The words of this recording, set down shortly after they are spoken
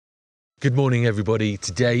Good morning everybody.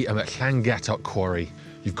 Today I'm at Llangattock Quarry.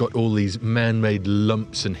 You've got all these man-made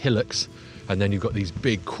lumps and hillocks, and then you've got these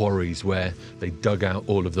big quarries where they dug out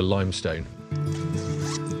all of the limestone.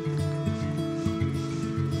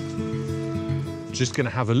 Just going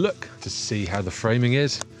to have a look to see how the framing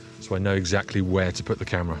is, so I know exactly where to put the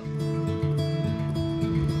camera.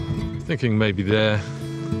 Thinking maybe there.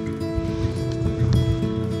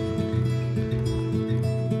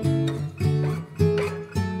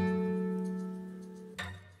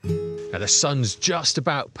 Now the sun's just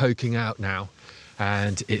about poking out now,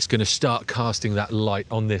 and it's going to start casting that light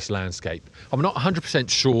on this landscape. I'm not 100%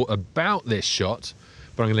 sure about this shot,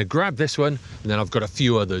 but I'm going to grab this one, and then I've got a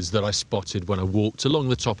few others that I spotted when I walked along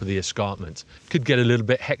the top of the escarpment. Could get a little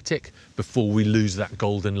bit hectic before we lose that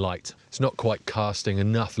golden light. It's not quite casting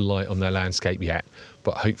enough light on their landscape yet,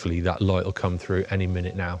 but hopefully that light will come through any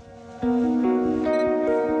minute now.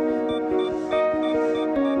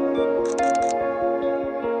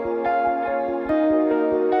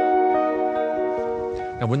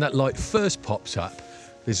 Now, when that light first pops up,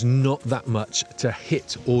 there's not that much to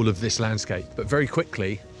hit all of this landscape, but very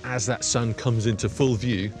quickly, as that sun comes into full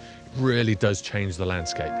view, it really does change the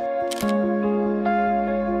landscape.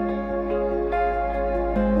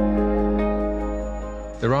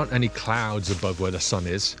 There aren't any clouds above where the sun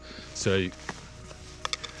is, so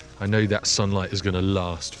I know that sunlight is going to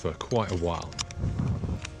last for quite a while.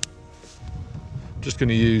 Just going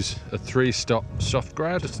to use a 3-stop soft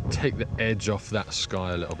grad just to take the edge off that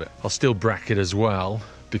sky a little bit. I'll still bracket as well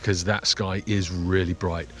because that sky is really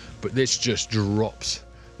bright, but this just drops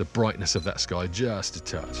the brightness of that sky just a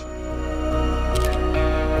touch.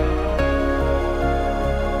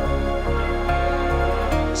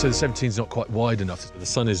 So the 17's not quite wide enough. The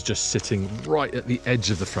sun is just sitting right at the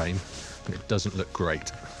edge of the frame and it doesn't look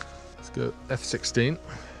great. Let's go F16,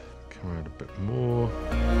 come around a bit more.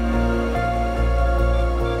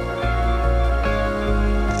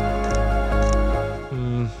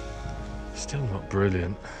 Still not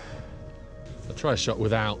brilliant. I'll try a shot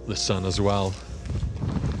without the sun as well.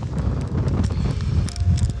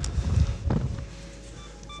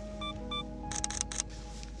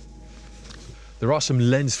 There are some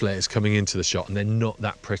lens flares coming into the shot and they're not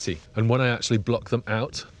that pretty. And when I actually block them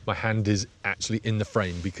out, my hand is actually in the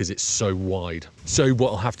frame because it's so wide. So what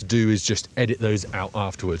I'll have to do is just edit those out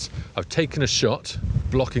afterwards. I've taken a shot,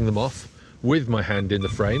 blocking them off with my hand in the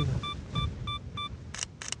frame.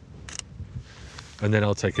 And then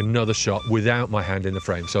I'll take another shot without my hand in the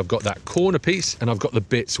frame. So I've got that corner piece and I've got the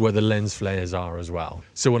bits where the lens flares are as well.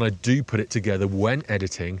 So when I do put it together when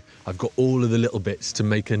editing, I've got all of the little bits to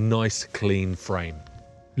make a nice clean frame.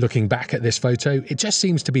 Looking back at this photo, it just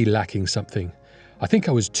seems to be lacking something. I think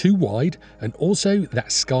I was too wide, and also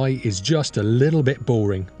that sky is just a little bit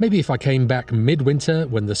boring. Maybe if I came back midwinter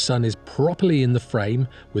when the sun is properly in the frame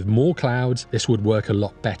with more clouds, this would work a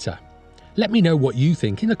lot better. Let me know what you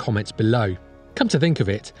think in the comments below. Come to think of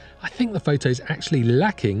it, I think the photo's actually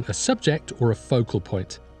lacking a subject or a focal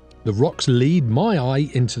point. The rocks lead my eye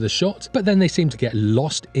into the shot, but then they seem to get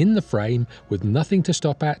lost in the frame with nothing to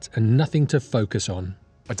stop at and nothing to focus on.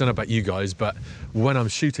 I don't know about you guys, but when I'm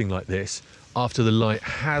shooting like this, after the light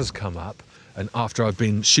has come up and after I've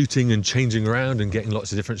been shooting and changing around and getting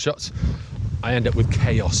lots of different shots, I end up with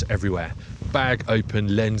chaos everywhere. Bag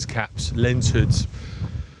open, lens caps, lens hoods.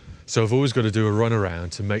 So I've always got to do a run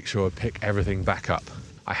around to make sure I pick everything back up.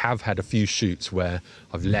 I have had a few shoots where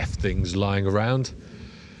I've left things lying around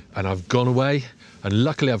and I've gone away, and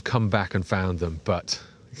luckily I've come back and found them, but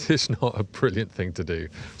it's not a brilliant thing to do,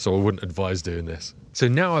 so I wouldn't advise doing this. So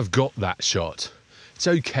now I've got that shot. It's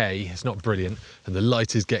okay, it's not brilliant, and the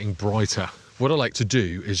light is getting brighter. What I like to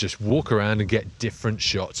do is just walk around and get different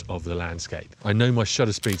shots of the landscape. I know my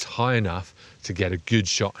shutter speed's high enough to get a good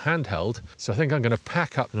shot handheld, so I think I'm going to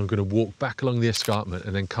pack up and I'm going to walk back along the escarpment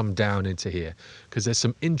and then come down into here, because there's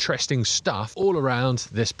some interesting stuff all around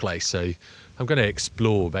this place, so I'm going to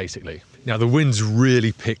explore basically. Now the wind's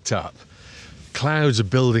really picked up. Clouds are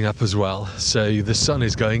building up as well, so the sun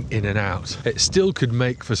is going in and out. It still could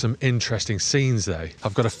make for some interesting scenes though.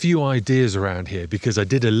 I've got a few ideas around here because I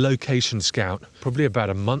did a location scout probably about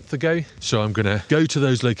a month ago. So I'm gonna go to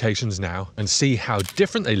those locations now and see how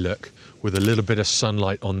different they look with a little bit of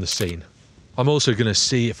sunlight on the scene. I'm also gonna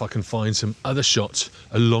see if I can find some other shots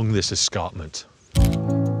along this escarpment.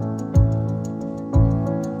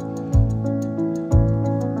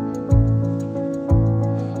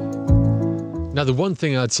 Now, the one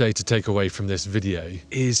thing I'd say to take away from this video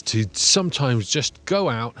is to sometimes just go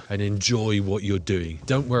out and enjoy what you're doing.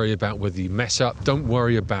 Don't worry about whether you mess up. Don't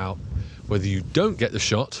worry about whether you don't get the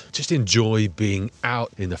shot, just enjoy being out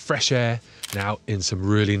in the fresh air and out in some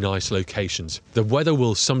really nice locations. The weather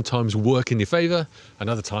will sometimes work in your favor and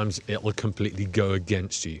other times it will completely go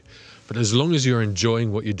against you. But as long as you're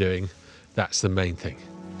enjoying what you're doing, that's the main thing.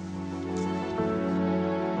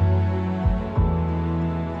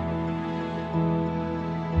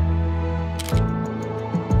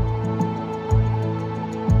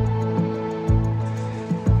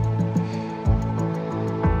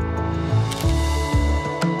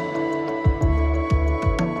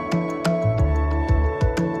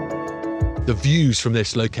 The views from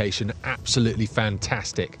this location are absolutely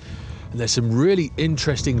fantastic. And there's some really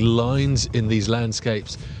interesting lines in these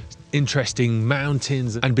landscapes, interesting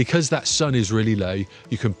mountains. And because that sun is really low,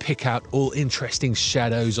 you can pick out all interesting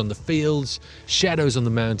shadows on the fields, shadows on the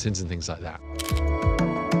mountains and things like that.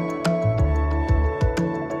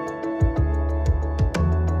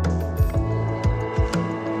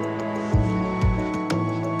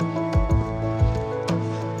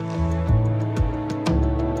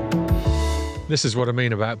 This is what I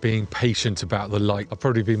mean about being patient about the light. I've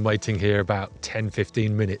probably been waiting here about 10-15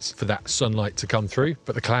 minutes for that sunlight to come through,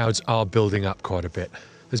 but the clouds are building up quite a bit.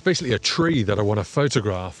 There's basically a tree that I want to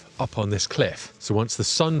photograph up on this cliff. So once the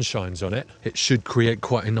sun shines on it, it should create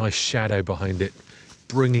quite a nice shadow behind it,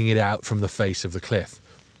 bringing it out from the face of the cliff.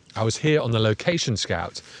 I was here on the location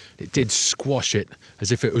scout. It did squash it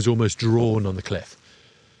as if it was almost drawn on the cliff.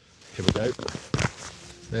 Here we go.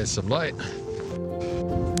 There's some light.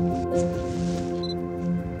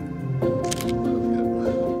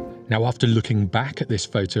 Now, after looking back at this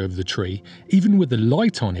photo of the tree, even with the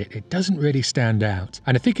light on it, it doesn't really stand out.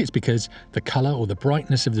 And I think it's because the colour or the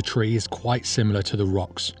brightness of the tree is quite similar to the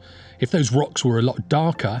rocks. If those rocks were a lot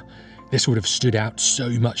darker, this would have stood out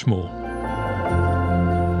so much more.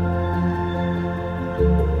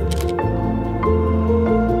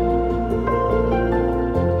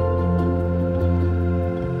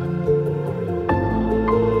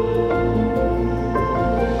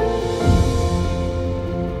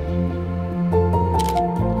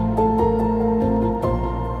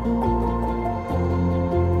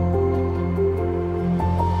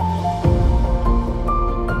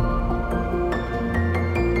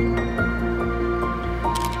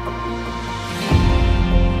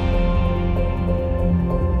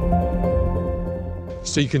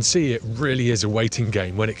 So you can see it really is a waiting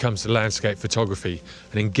game when it comes to landscape photography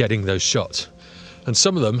and in getting those shots. And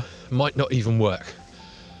some of them might not even work.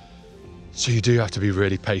 So you do have to be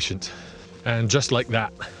really patient. And just like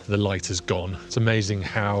that, the light is gone. It's amazing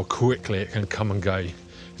how quickly it can come and go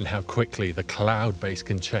and how quickly the cloud base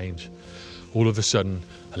can change. All of a sudden,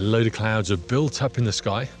 a load of clouds are built up in the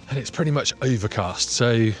sky and it's pretty much overcast.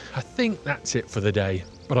 So I think that's it for the day.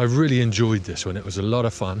 But I really enjoyed this one. It was a lot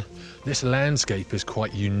of fun. This landscape is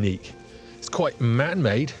quite unique. It's quite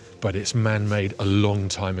man-made, but it's man-made a long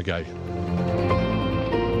time ago.